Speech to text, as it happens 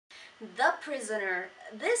The Prisoner.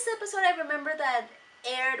 This episode I remember that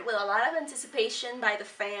aired with a lot of anticipation by the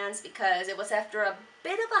fans because it was after a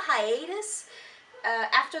bit of a hiatus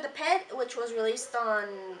after The Pet, which was released on,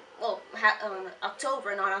 well, on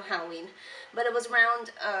October, not on Halloween, but it was around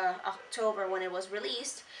October when it was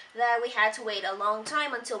released, that we had to wait a long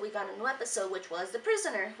time until we got a new episode, which was The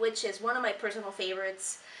Prisoner, which is one of my personal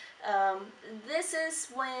favorites. Um, this is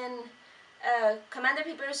when Commander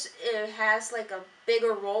Peepers has like a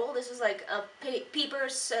bigger role. This is like a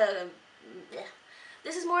Peepers. Yeah.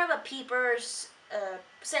 This is more of a Peepers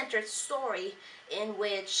centered story in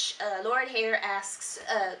which Lord Hater asks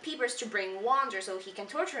Peepers to bring Wander so he can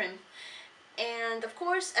torture him. And of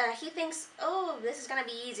course, he thinks, oh, this is gonna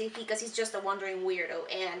be easy because he's just a wandering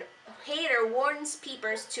weirdo. And Hater warns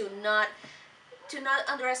Peepers to not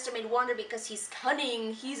underestimate Wander because he's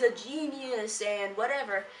cunning, he's a genius, and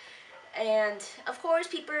whatever. And of course,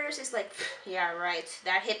 Peepers is like, yeah, right,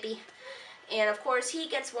 that hippie. And of course, he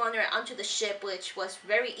gets Wander onto the ship, which was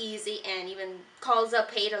very easy, and even calls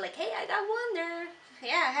up Hater like, hey, I got Wander.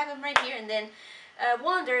 Yeah, I have him right here. And then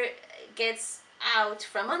Wander gets out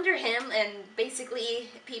from under him, and basically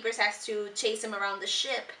Peepers has to chase him around the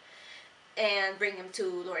ship and bring him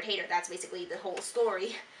to Lord Hater. That's basically the whole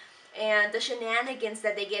story. And the shenanigans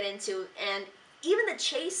that they get into, and even the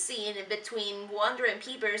chase scene between Wander and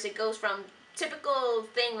Peepers, it goes from typical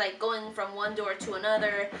thing like going from one door to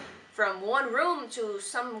another, from one room to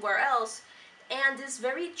somewhere else, and this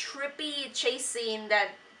very trippy chase scene that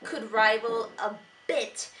could rival a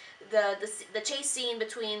bit the chase scene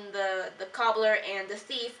between the cobbler and the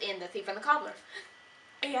thief in The Thief and the Cobbler.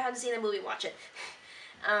 If you haven't seen the movie, watch it.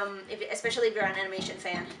 Especially if you're an animation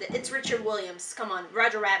fan. It's Richard Williams. Come on,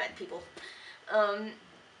 Roger Rabbit, people.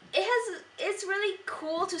 It's really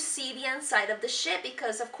cool to see the inside of the ship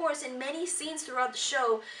because, of course, in many scenes throughout the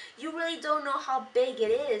show, you really don't know how big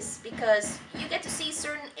it is because you get to see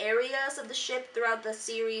certain areas of the ship throughout the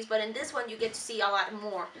series, but in this one you get to see a lot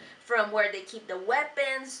more. From where they keep the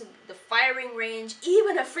weapons, the firing range,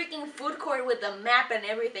 even a freaking food court with a map and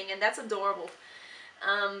everything, and that's adorable.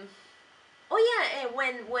 Oh yeah,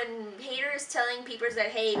 and when Hater is telling Peepers that,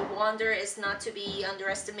 hey, Wander is not to be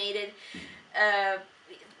underestimated,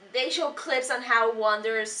 they show clips on how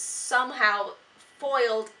Wander somehow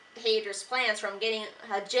foiled Hater's plans from getting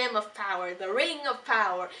a gem of power, the ring of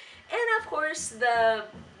power, and of course the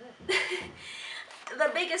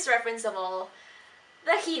the biggest reference of all,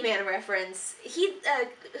 the He-Man reference.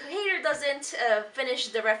 Hater doesn't finish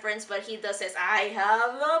the reference, but he does says, I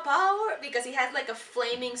have the power, because he has like a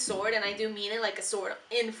flaming sword, and I do mean it, like a sword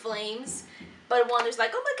in flames. But Wander's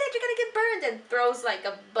like, oh my god, you're gonna get burned, and throws like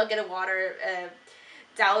a bucket of water,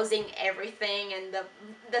 dousing everything, and the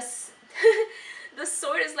the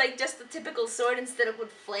sword is like just a typical sword instead of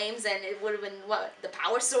with flames, and it would have been, what, the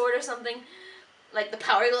power sword or something? Like the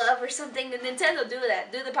power glove or something? Did Nintendo do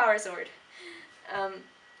that? Do the power sword.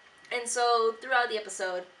 And so throughout the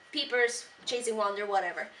episode, Peepers chasing Wander,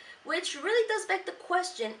 whatever. Which really does beg the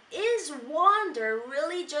question, is Wander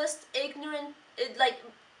really just ignorant, like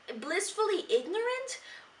blissfully ignorant?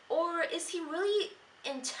 Or is he really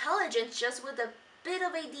intelligent just with a bit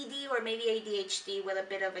of ADD or maybe ADHD with a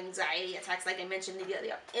bit of anxiety attacks like I mentioned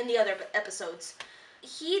in the other episodes?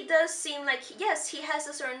 He does seem like, yes, he has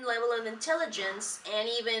a certain level of intelligence and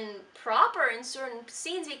even proper in certain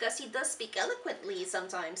scenes because he does speak eloquently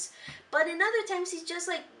sometimes. But in other times he's just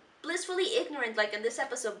like blissfully ignorant, like in this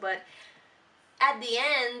episode. But at the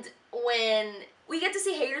end, when we get to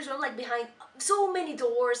see Hater's room like behind so many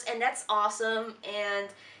doors, and that's awesome, and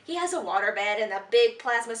he has a waterbed and a big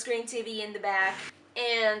plasma screen TV in the back,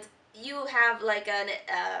 and you have like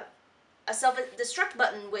a self-destruct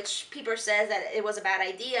button, which Peeper says that it was a bad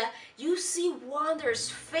idea. You see Wander's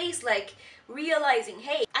face like realizing,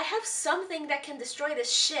 hey, I have something that can destroy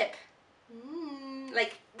this ship.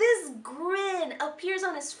 Like this grin appears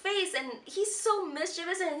on his face, and he's so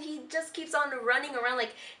mischievous, and he just keeps on running around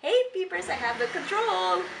like, hey Peepers, I have the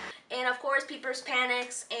control. And of course Peepers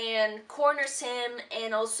panics and corners him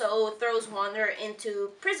and also throws Wander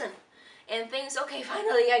into prison. And thinks, okay,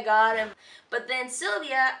 finally I got him. But then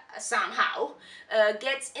Sylvia, somehow,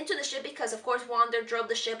 gets into the ship because, of course, Wander drove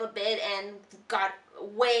the ship a bit and got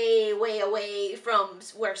way, way away from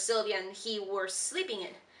where Sylvia and he were sleeping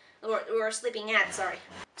in. Or were sleeping at, sorry.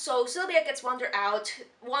 So Sylvia gets Wander out.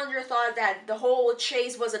 Wander thought that the whole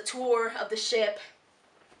chase was a tour of the ship.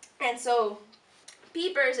 And so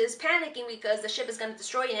Peepers is panicking because the ship is going to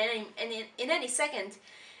destroy it in any second.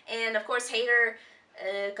 And, of course, Hater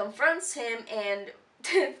confronts him and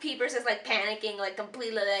Peepers is like panicking, like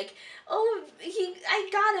completely like, oh, I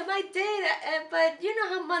got him, I did, but you know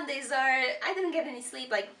how Mondays are, I didn't get any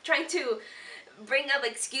sleep, like trying to bring up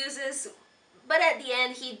excuses. But at the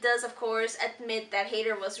end, he does, of course, admit that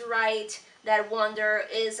Hater was right, that Wonder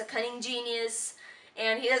is a cunning genius,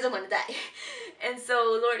 and he doesn't want to die. And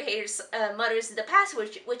so Lord Hater mutters the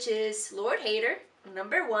password, which is Lord Hater,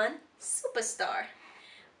 #1, superstar.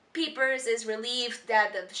 Peepers is relieved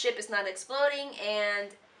that the ship is not exploding,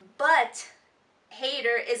 but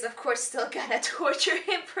Hater is of course still gonna torture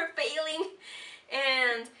him for failing.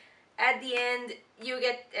 And at the end, you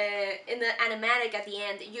get in the animatic at the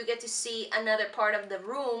end, you get to see another part of the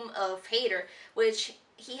room of Hater, which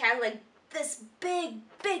he had like this big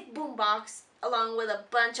boombox along with a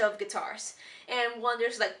bunch of guitars, and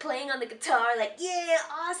Wonder's like playing on the guitar, like, yeah,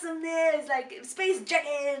 awesomeness, like space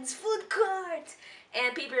dragons, food court,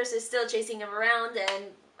 and Peepers is still chasing him around, and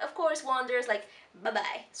of course Wander's like, bye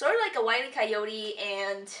bye, sort of like a Wile E. Coyote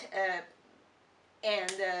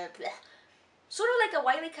bleh. Sort of like a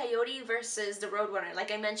Wile E. Coyote versus the Roadrunner,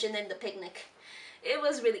 like I mentioned in the picnic. It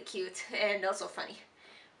was really cute and also funny.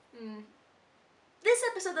 This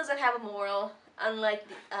episode doesn't have a moral, unlike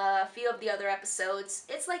a few of the other episodes.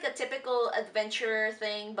 It's like a typical adventure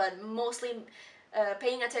thing, but mostly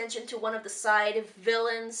paying attention to one of the side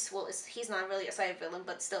villains. Well, he's not really a side villain,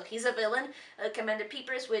 but still, he's a villain. Commander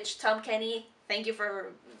Peepers, which Tom Kenny, thank you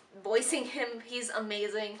for voicing him. He's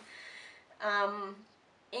amazing.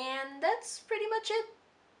 And that's pretty much it.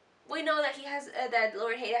 We know that he has that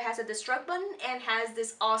Lord Hater has a destruct button and has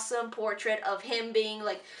this awesome portrait of him being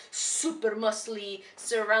like super muscly,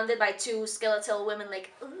 surrounded by two skeletal women,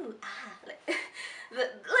 like ooh ah, like,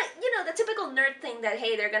 the typical nerd thing that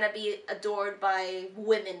hey, they're gonna be adored by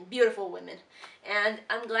women, beautiful women. And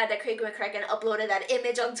I'm glad that Craig McCracken uploaded that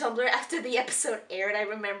image on Tumblr after the episode aired. I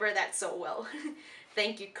remember that so well.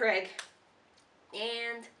 Thank you, Craig.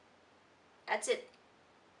 And that's it.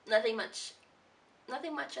 Nothing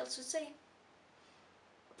much else to say.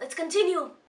 Let's continue!